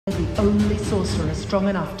The only sorcerer strong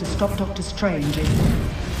enough to stop Doctor Strange is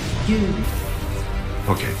you.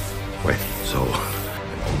 Okay, wait, so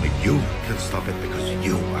only you can stop it because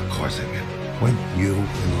you are causing it. Weren't you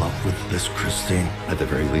in love with this Christine? At the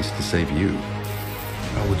very least, to save you.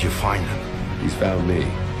 How would you find him? He's found me.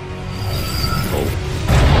 Oh.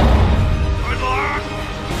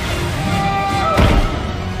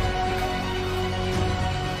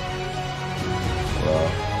 Well,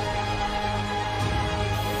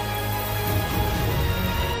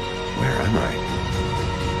 where am I?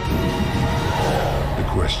 The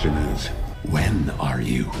question is, when are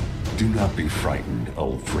you? Do not be frightened,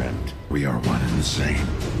 old friend. We are one and the same.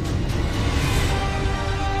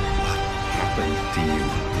 What happened to you?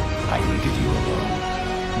 I needed you alone.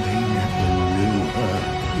 They never knew her.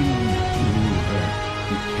 You knew her.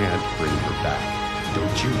 You can't bring her back.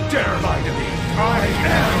 Don't you dare lie to me. I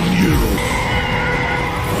am you!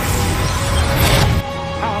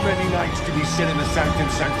 How many nights do we sit in the Sanctum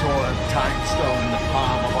Sanctorum, time stone in the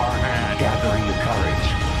palm of our hand, gathering the courage?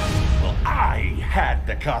 Well, I had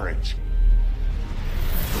the courage.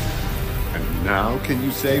 And now can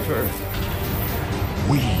you save her?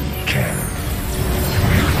 We can.